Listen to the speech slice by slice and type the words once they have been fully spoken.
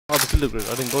grid.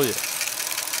 I didn't go yet.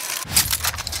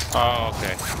 Oh,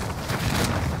 okay.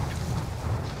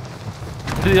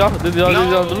 Did you?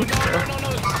 No.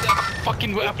 That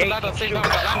fucking way up the ladder, same time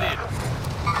I landed.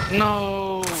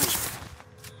 No.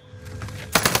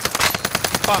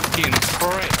 Fucking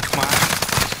prick, man.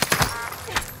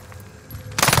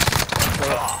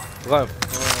 Right.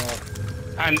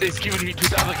 And it's giving me to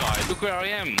the other guy. Look where I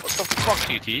am. What the fuck,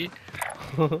 GT?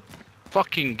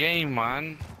 Fucking game,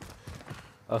 man.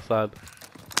 That's sad.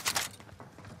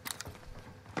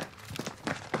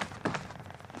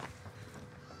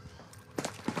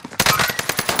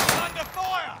 Under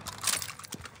fire!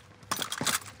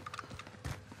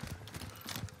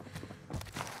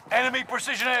 Enemy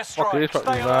precision Fuck, airstrike. he's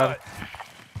fucking Stay mad. alert.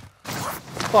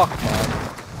 Fuck, man.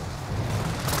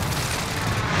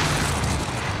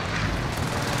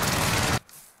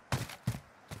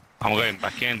 I'm going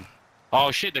back in.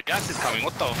 Oh shit, the gas is coming.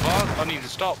 What the fuck? I need to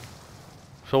stop.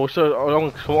 So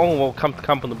I'm gonna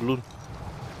camp on the balloon.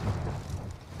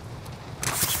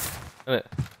 Innit?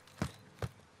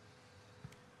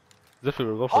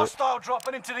 Definitely go for it. Hostile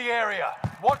dropping into the area.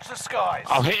 Watch the skies.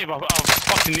 I'll hit him. I'll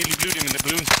fucking nearly blew him in the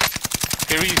balloon.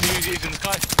 Here he's in the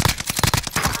sky.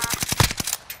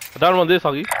 Down one there,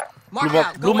 Sagi.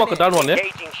 Blue mark down one, yeah?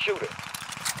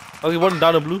 Sagi, one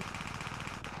down a blue.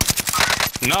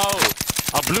 No!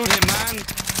 I blew him, man!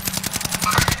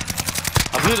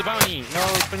 I blew the bounty! No,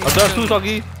 I'm down two,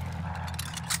 Sagi.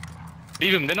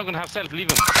 Leave him, they're not gonna have self, leave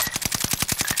him.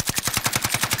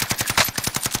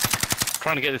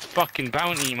 Trying to get this fucking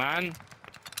bounty, man.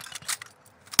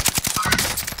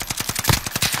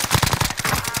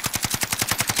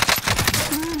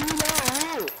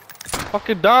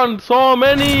 Fucking down so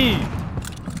many!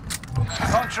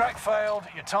 Contract failed.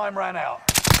 Your time ran out.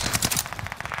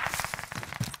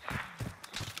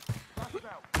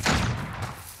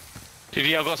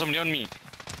 TV, I've got somebody on me.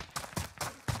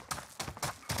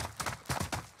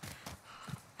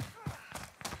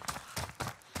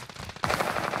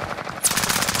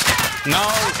 No!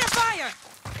 Under fire!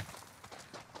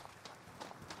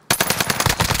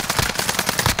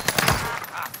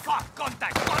 Ah, fuck!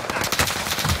 Contact! Contact!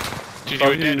 TV,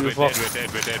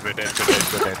 we're dead.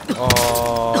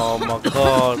 Oh my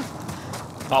god.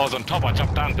 I was on top, I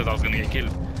jumped down because I was gonna get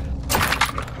killed.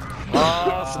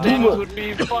 Stint would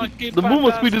be fucking The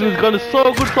movement speed in this gun is so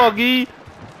fantastic. good, Soggy.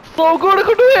 So good, I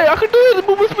could do it. I could do it. The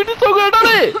movement speed is so good. I done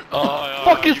it. Oh, yeah,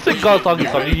 Fucking you sick gun, Soggy.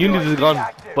 Soggy, you need this gun.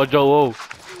 But Joe, whoa.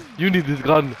 You need this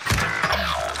gun.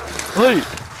 Hey,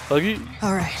 Soggy.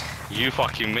 Alright. You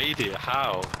fucking made it.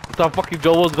 How? It's that fucking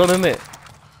Joe's gun, isn't it?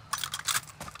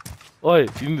 Oi,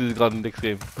 you need this gun next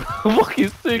game. Fucking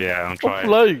sick. Yeah, I'm trying.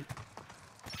 Flying.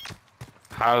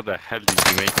 How the hell did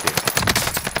you make it?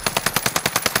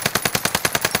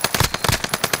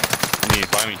 You need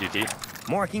to buy me, GT.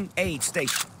 Marking aid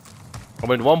station. I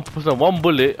mean, 1%, one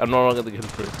bullet, I'm not gonna get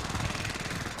through.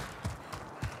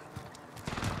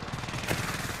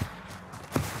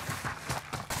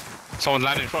 Someone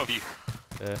landed in front of you.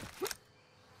 Yeah.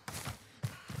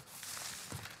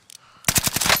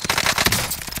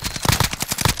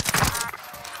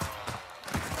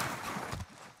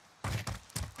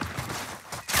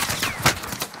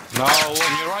 No,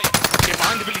 on your right. Get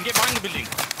behind the building, get behind the building.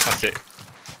 That's it.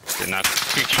 Then that's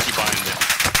too cheeky behind it.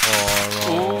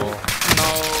 Oh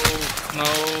no.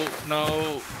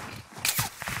 No.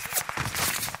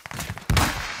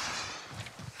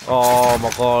 Oh my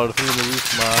god, fill in the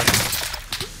roof, man.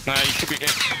 Nah, you should be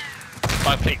okay.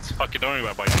 5 plates. Fuck it, don't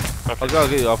worry about it. I'll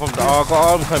get you. I'm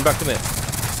coming back in it.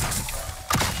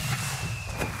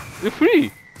 You're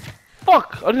free.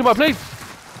 Fuck, I need my plates.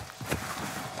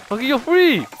 Fuck, you're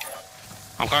free.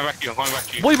 I'm coming back to you,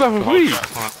 What you back for free?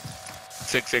 Come on.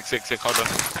 6, hold on.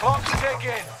 Clock to dig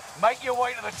in. Make your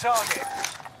way to the target.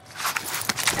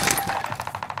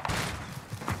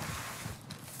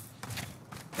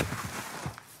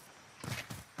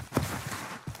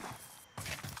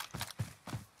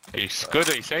 Are you good?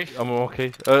 Are you safe? I'm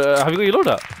okay. Have you got your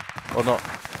loader? Or not?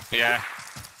 Yeah.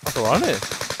 That's alright, isn't it?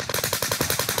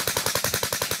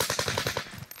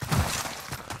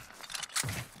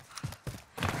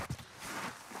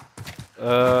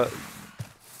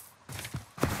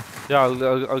 Yeah,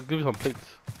 I'll give you some plates.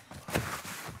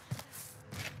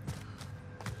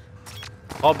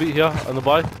 I'll be here on the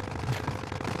buy.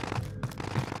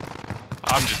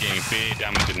 I'm just getting big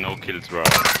damage and no kills, bro.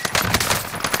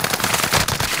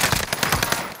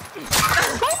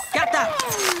 Got that!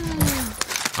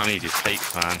 I need these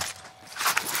plates, man.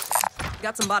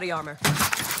 Got some body armor.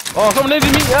 Oh, someone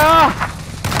needed me! Ah!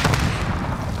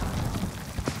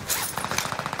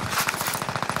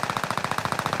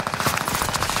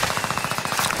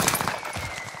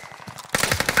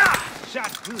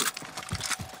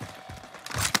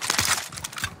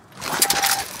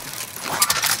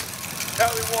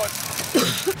 Tally one.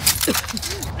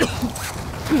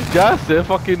 Gas there,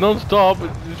 fucking non-stop.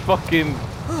 It's fucking.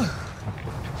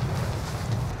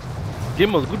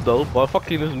 Game was good though, but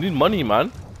fucking doesn't need money,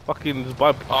 man. Fucking just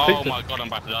buy. Oh my god, I'm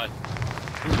about to die.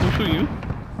 Who's shooting you?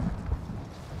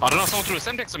 I don't know, someone threw a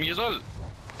Semtex on me as well.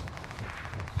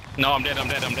 No, I'm dead.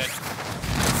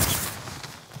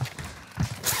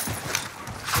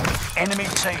 Enemy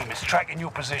team is tracking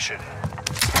your position.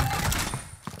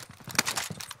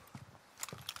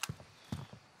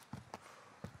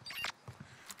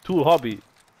 Two hobby.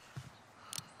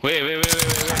 Wait. Objective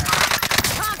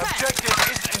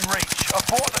isn't in reach.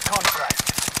 Abort the contract.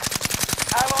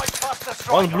 Allied cluster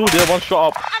strike. One blue there, one shot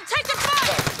up. I'm taking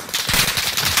fire!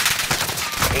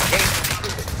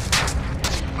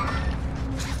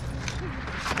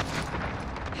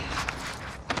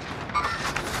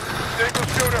 Single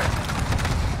shooter.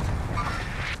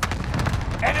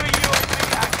 Enemy UAV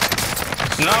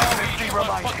active. No, 50 you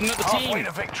remaining. fucking another Halfway team.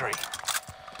 to victory.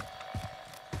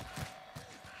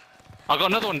 I got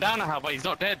another one down now, but he's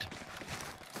not dead.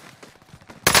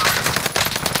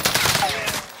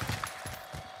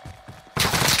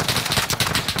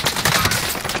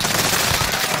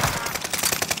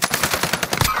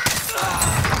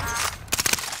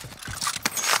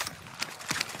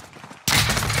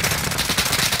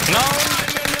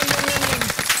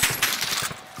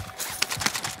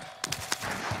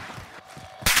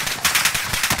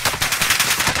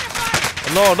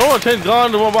 No, no one changed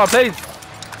gun to one of my place.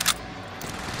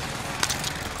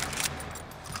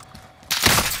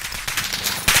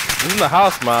 This is in the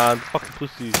house, man. Fucking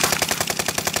pussy.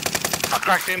 I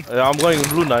cracked him. Yeah, I'm going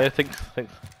blue now. Yeah, thanks.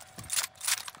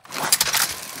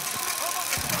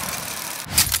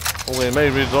 Oh wait,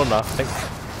 maybe red zone now. Thanks.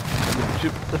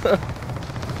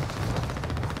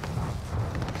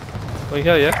 Wait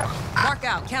here, yeah. Mark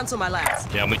out. Cancel my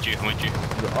last. Yeah, I'm with you.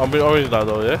 I'm in orange now,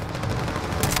 though. Yeah.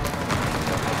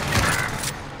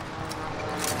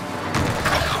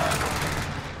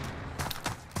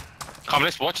 Come,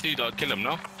 let's watch these kill him,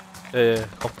 no? Yeah.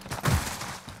 Come.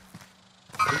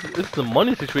 This the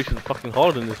money situation is fucking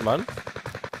hard in this, man.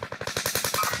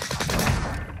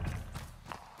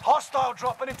 Hostile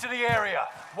dropping into the area.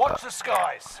 Watch the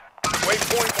skies.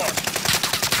 Waypoint one.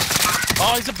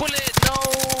 Oh, he's a bullet! No!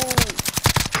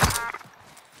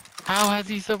 How has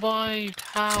he survived?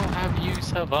 How have you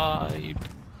survived?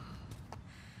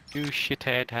 You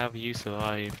shithead, have you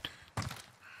survived?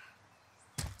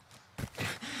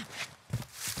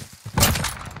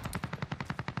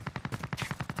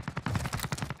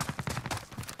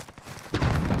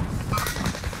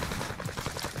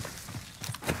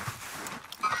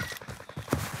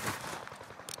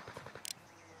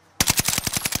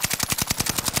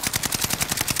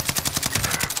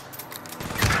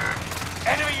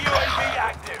 Enemy UAV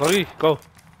active. Sorry, go.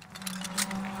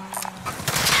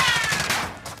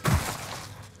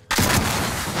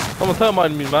 Someone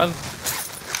termite me, man.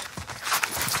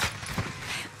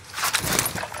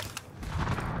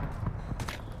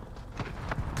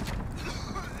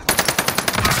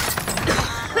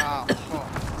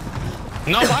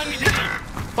 No, behind me, Diddy!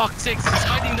 Fuck sakes, he's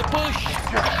hiding the bush!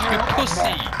 You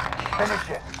pussy! Finish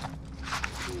it.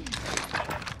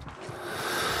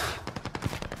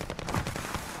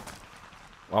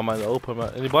 I'm in the open,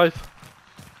 man. Any boys?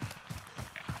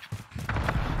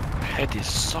 My head is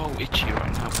so itchy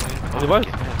right now, man. Any boys?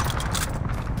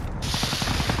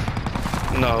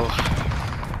 No.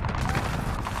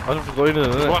 I have to go in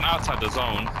There's there. one outside the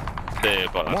zone. There,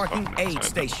 but that's Marking fucking aid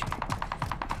outside. station.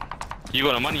 You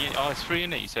got no money? Oh, it's free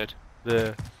in it, you said.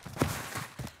 There.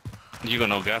 You got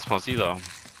no gas mask either.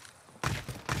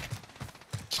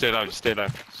 Stay alive, just stay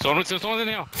alive. Someone's in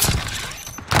here.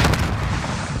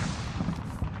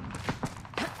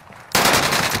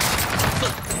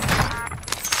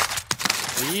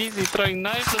 Easy throwing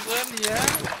knives as well, yeah.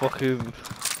 Fucking.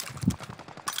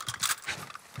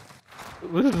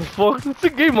 This is fucking. It's a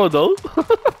game mode though.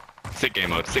 Sick game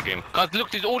mode, sick game. God, look,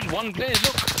 there's only one player,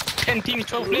 look. 10 teams,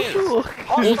 12 players.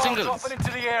 Hostile singles. dropping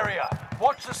into the area.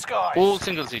 Watch the skies. All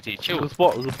single CT, chill. Good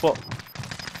spot, good spot.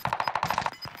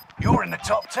 You're in the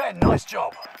top 10. Nice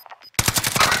job.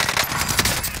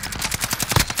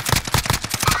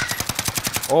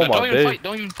 Oh my Don't even days. fight,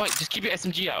 don't even fight. Just keep your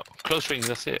SMG out. Close range,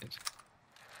 that's it.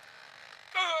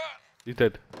 He's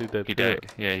dead. He's dead. He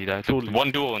died. Yeah, he died. Surely.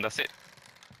 One duel and that's it.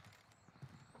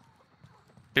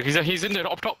 Look, he's in there,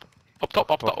 up top. Up top,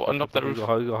 and up the roof. You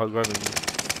got high ground in you.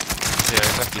 Yeah,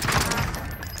 exactly.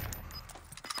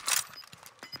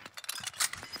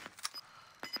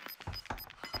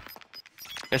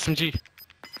 SMG.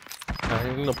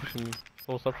 He's not pushing me.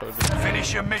 Oh, stop trying to.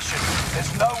 Finish your mission.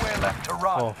 There's nowhere left to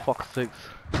run. Oh, fuck's sakes.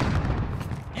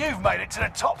 You've made it to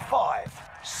the top 5.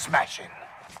 Smashing.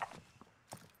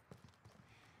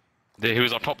 He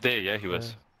was on top there, yeah, he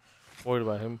was. Worried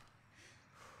about him.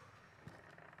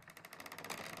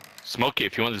 Smoke it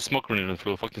if you want to smoke running on the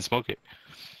floor, fucking smoke it.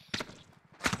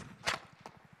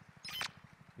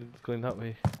 It's going that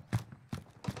way.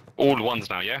 All ones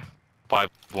now, yeah? 5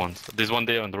 ones. There's one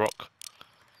there on the rock.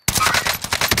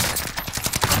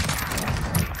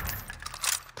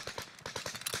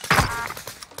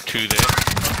 Two there.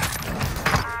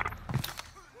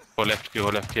 Go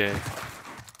left, yeah.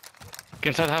 Get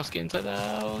inside the house, get inside the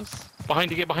house.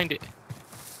 Behind it, get behind it.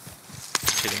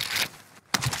 Kidding.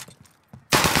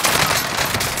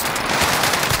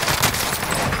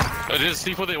 Oh, there's a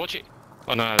C4 there, watch it.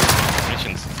 Oh no,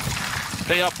 missions.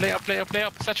 Play up. Satchel. Play up.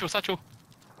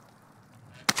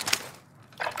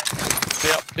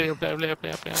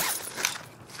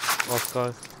 Last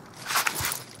guy.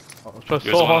 Oh, I'm trying There's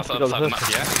so one hard to outside get the the map,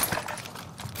 first. yeah?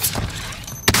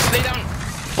 Lay down!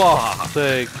 Fuck's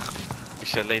sake. You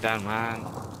should lay down, man.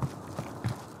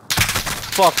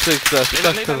 Fuck's sake, that's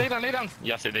Lay down.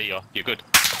 Yes, there you are. You're good.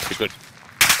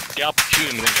 Get up, shoot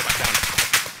him, and then get back down.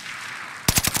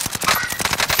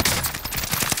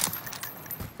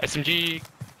 SMG.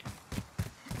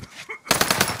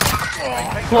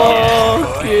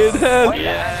 Fucking hell!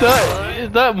 Yeah. Is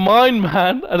that mine,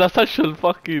 man? And that's actually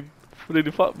fucking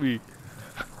really fucked me.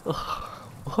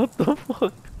 What the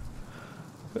fuck?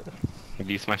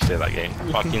 You smashed it that game.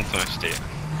 Fucking smashed it.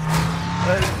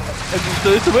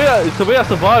 It's the way I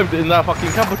survived in that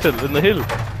fucking capital in the hill.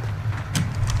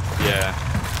 Yeah.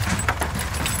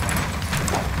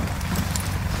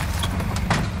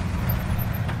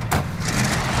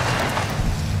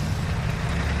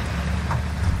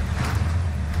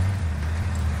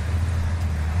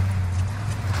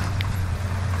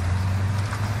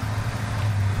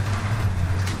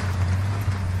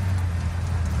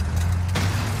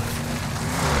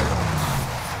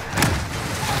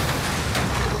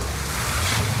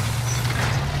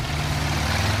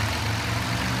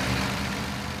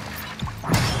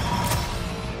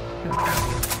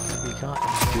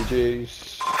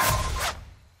 GG's.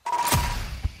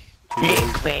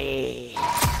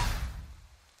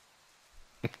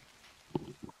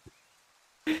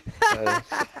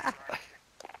 Nice.